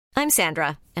I'm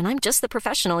Sandra, and I'm just the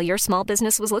professional your small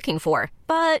business was looking for.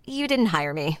 But you didn't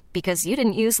hire me because you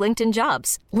didn't use LinkedIn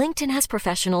Jobs. LinkedIn has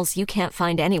professionals you can't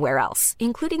find anywhere else,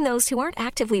 including those who aren't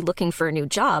actively looking for a new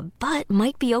job, but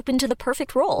might be open to the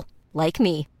perfect role, like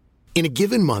me. In a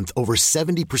given month, over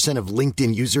 70% of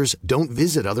LinkedIn users don't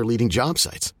visit other leading job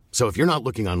sites. So if you're not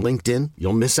looking on LinkedIn,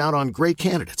 you'll miss out on great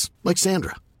candidates like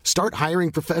Sandra. Start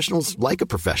hiring professionals like a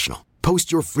professional.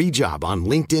 Post your free job on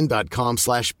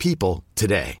linkedin.com/people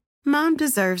today. Mom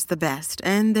deserves the best,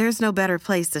 and there's no better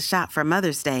place to shop for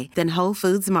Mother's Day than Whole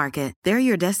Foods Market. They're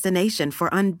your destination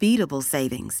for unbeatable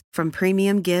savings, from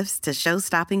premium gifts to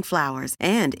show-stopping flowers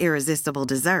and irresistible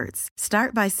desserts.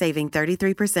 Start by saving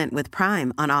 33% with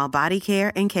Prime on all body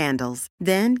care and candles.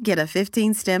 Then get a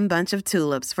 15-stem bunch of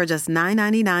tulips for just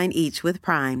 $9.99 each with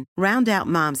Prime. Round out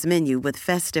Mom's menu with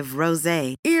festive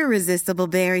rosé, irresistible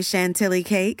berry chantilly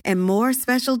cake, and more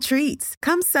special treats.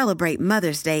 Come celebrate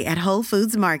Mother's Day at Whole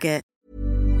Foods Market.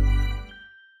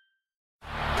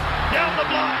 Down the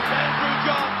block, Andrew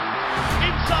John.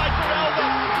 Inside for Elba.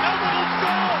 Elba will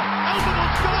score. Elba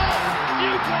will score.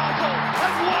 Newcastle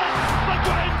have won the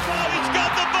Grand Final. He's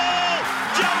got the ball.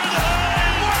 Jared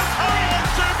Hayes. Oh,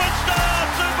 superstar,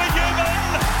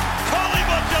 superhuman. Collie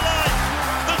Modulite.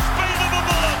 The speed of a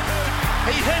bullet.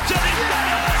 He hits it. He's got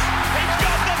it. He's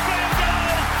got the field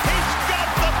goal. He's got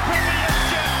the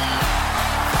premiership.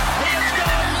 He has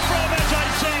gone from, as I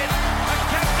said, a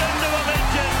captain to a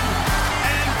legend.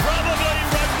 Probably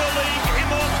rugby league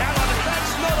immortality.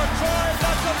 That's not a try,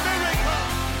 that's a miracle.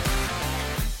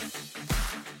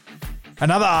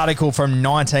 Another article from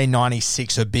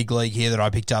 1996 of Big League here that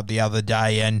I picked up the other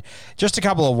day, and just a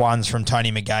couple of ones from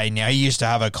Tony McGay. Now, he used to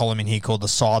have a column in here called The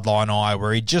Sideline Eye,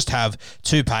 where he'd just have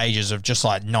 2 pages of just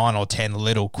like 9 or 10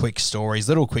 little quick stories,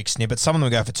 little quick snippets. Some of them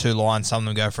go for 2 lines, some of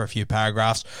them go for a few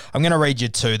paragraphs. I'm going to read you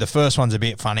 2. The first one's a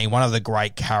bit funny. One of the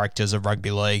great characters of rugby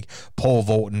league, Paul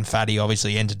Vaughton, Fatty,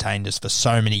 obviously entertained us for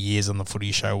so many years on the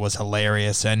Footy Show, was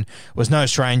hilarious and was no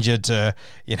stranger to,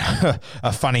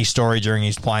 a funny story during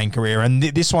his playing career. And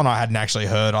this one I hadn't actually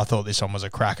heard. I thought this one was a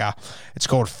cracker. It's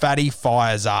called Fatty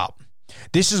Fires Up.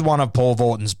 This is one of Paul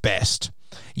Vaughton's best.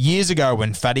 Years ago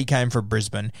when Fatty came from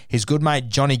Brisbane, his good mate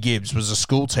Johnny Gibbs was a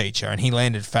school teacher and he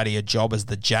landed Fatty a job as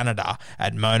the janitor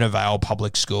at Mona Vale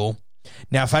Public School.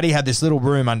 Now, Fatty had this little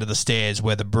room under the stairs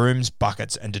where the brooms,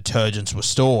 buckets and detergents were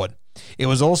stored. It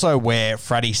was also where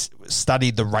Fatty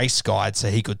studied the race guide so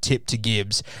he could tip to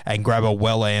Gibbs and grab a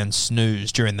well-earned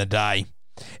snooze during the day.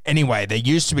 Anyway, there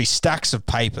used to be stacks of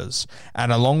papers,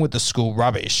 and along with the school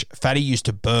rubbish, Fatty used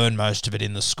to burn most of it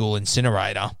in the school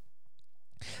incinerator.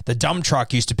 The dump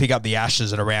truck used to pick up the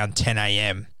ashes at around 10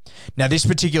 a.m. Now, this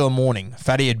particular morning,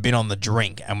 Fatty had been on the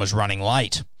drink and was running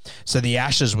late, so the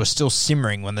ashes were still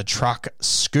simmering when the truck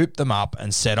scooped them up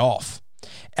and set off.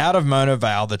 Out of Mona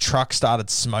Vale, the truck started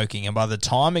smoking, and by the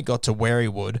time it got to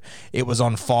Wherrywood, it was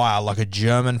on fire like a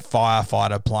German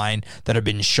firefighter plane that had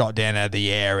been shot down out of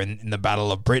the air in the Battle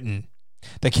of Britain.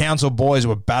 The council boys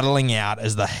were battling out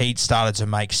as the heat started to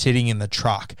make sitting in the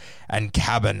truck and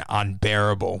cabin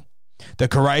unbearable. The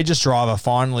courageous driver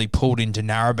finally pulled into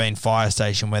Narrabeen Fire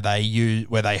Station where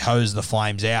they hosed the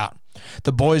flames out.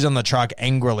 The boys on the truck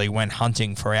angrily went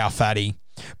hunting for our Fatty,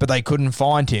 but they couldn't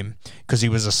find him because he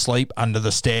was asleep under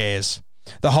the stairs.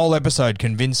 The whole episode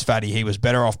convinced Fatty he was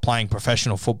better off playing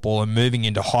professional football and moving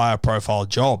into higher profile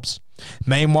jobs.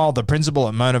 Meanwhile, the principal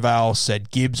at Mona Vale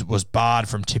said Gibbs was barred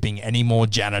from tipping any more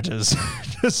janitors.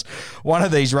 Just one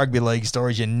of these rugby league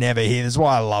stories you never hear. That's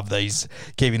why I love these,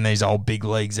 keeping these old big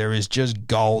leagues. There is just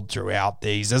gold throughout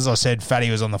these. As I said, Fatty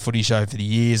was on the Footy Show for the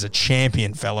years, a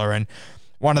champion fella, and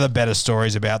one of the better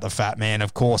stories about the fat man.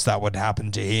 Of course, that would happen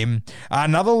to him.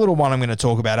 Another little one I'm going to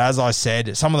talk about, as I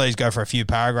said, some of these go for a few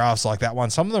paragraphs like that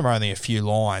one. Some of them are only a few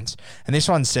lines. And this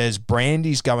one says,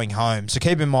 Brandy's going home. So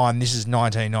keep in mind, this is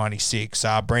 1996.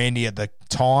 Brandy at the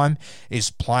time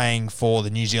is playing for the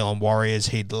New Zealand Warriors.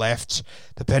 He'd left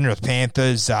the Penrith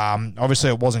Panthers. Obviously,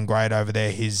 it wasn't great over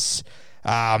there. His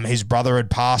brother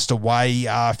had passed away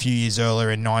a few years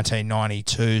earlier in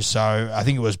 1992, so I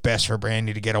think it was best for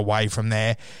Brandy to get away from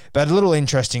there. But a little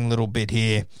interesting little bit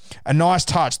here. A nice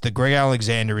touch that Greg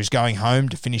Alexander is going home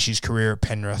to finish his career at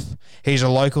Penrith. He's a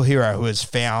local hero who has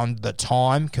found that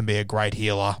time can be a great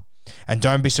healer. And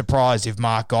don't be surprised if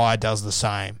Mark Guy does the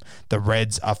same. The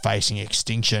Reds are facing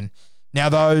extinction. Now,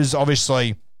 those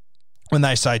obviously, when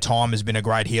they say time has been a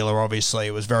great healer, obviously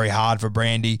it was very hard for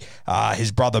Brandy.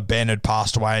 His brother Ben had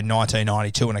passed away in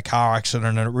 1992 in a car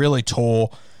accident, and it really tore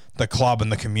the club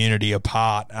and the community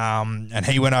apart. And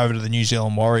he went over to the New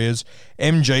Zealand Warriors.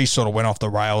 MG sort of went off the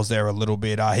rails there a little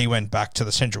bit. He went back to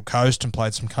the Central Coast and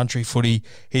played some country footy.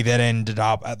 He then ended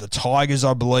up at the Tigers,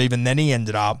 I believe, and then he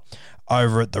ended up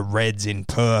over at the Reds in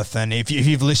Perth. And if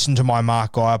you've listened to my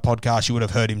Mark Geyer podcast, you would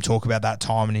have heard him talk about that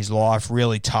time in his life.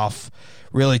 Really tough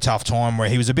time where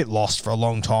he was a bit lost for a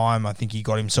long time. I think he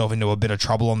got himself into a bit of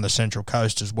trouble on the Central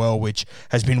Coast as well, which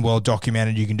has been well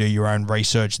documented. You can do your own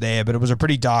research there, but it was a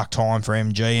pretty dark time for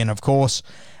MG. And of course,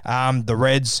 the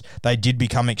Reds, they did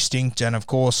become extinct. And of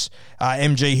course,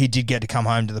 MG, he did get to come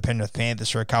home to the Penrith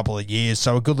Panthers for a couple of years.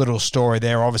 So a good little story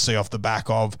there, obviously off the back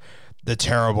of the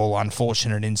terrible,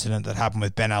 unfortunate incident that happened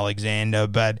with Ben Alexander.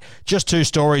 But just two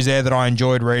stories there that I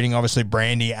enjoyed reading. Obviously,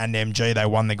 Brandy and MG, they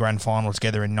won the grand final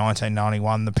together in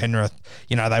 1991. The Penrith,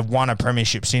 they've won a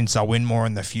premiership since. They'll win more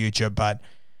in the future, but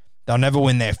they'll never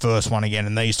win their first one again,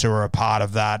 and these two are a part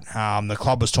of that. The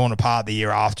club was torn apart the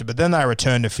year after, but then they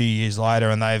returned a few years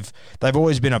later, and they've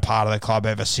always been a part of the club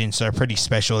ever since. They're pretty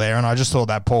special there, and I just thought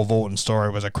that Paul Vautin story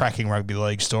was a cracking rugby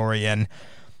league story, and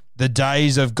the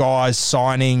days of guys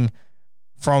signing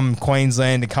from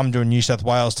Queensland to come to a New South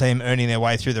Wales team, earning their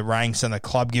way through the ranks, and the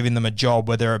club giving them a job,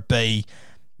 whether it be,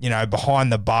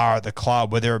 behind the bar at the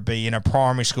club, whether it be in a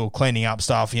primary school cleaning up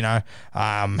stuff,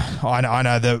 I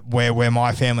know that where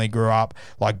my family grew up,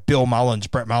 like Bill Mullins,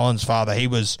 Brett Mullins' father, he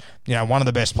was, one of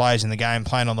the best players in the game,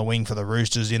 playing on the wing for the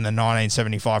Roosters in the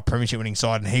 1975 premiership winning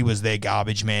side, and he was their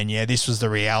garbage man. Yeah, this was the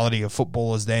reality of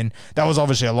footballers then. That was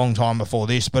obviously a long time before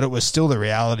this, but it was still the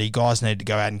reality. Guys needed to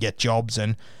go out and get jobs,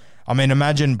 and I mean,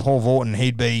 imagine Paul Vautin,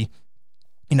 he'd be,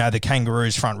 the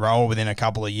Kangaroos front rower within a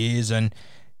couple of years, and,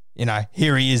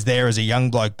 here he is there as a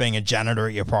young bloke being a janitor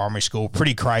at your primary school.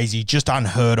 Pretty crazy, just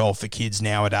unheard of for kids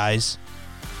nowadays.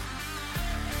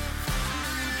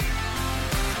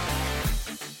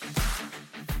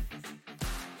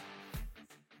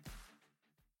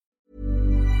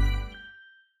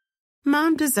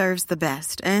 Mom deserves the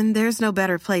best, and there's no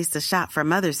better place to shop for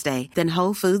Mother's Day than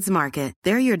Whole Foods Market.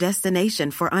 They're your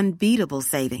destination for unbeatable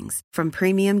savings, from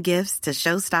premium gifts to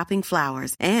show-stopping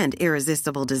flowers and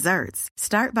irresistible desserts.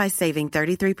 Start by saving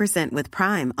 33% with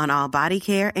Prime on all body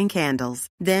care and candles.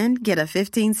 Then get a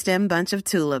 15-stem bunch of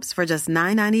tulips for just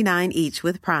 $9.99 each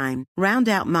with Prime. Round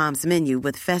out Mom's menu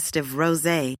with festive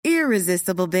rosé,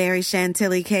 irresistible berry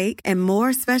chantilly cake, and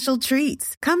more special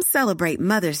treats. Come celebrate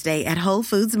Mother's Day at Whole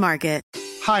Foods Market.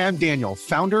 Hi, I'm Daniel,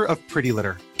 founder of Pretty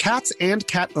Litter. Cats and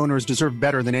cat owners deserve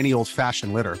better than any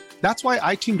old-fashioned litter. That's why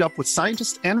I teamed up with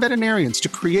scientists and veterinarians to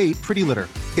create Pretty Litter.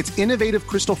 Its innovative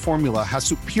crystal formula has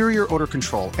superior odor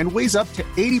control and weighs up to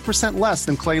 80% less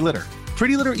than clay litter.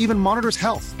 Pretty Litter even monitors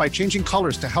health by changing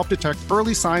colors to help detect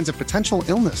early signs of potential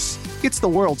illness. It's the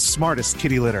world's smartest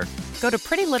kitty litter. Go to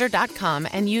prettylitter.com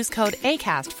and use code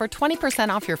ACAST for 20%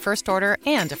 off your first order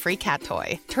and a free cat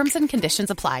toy. Terms and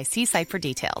conditions apply. See site for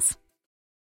details.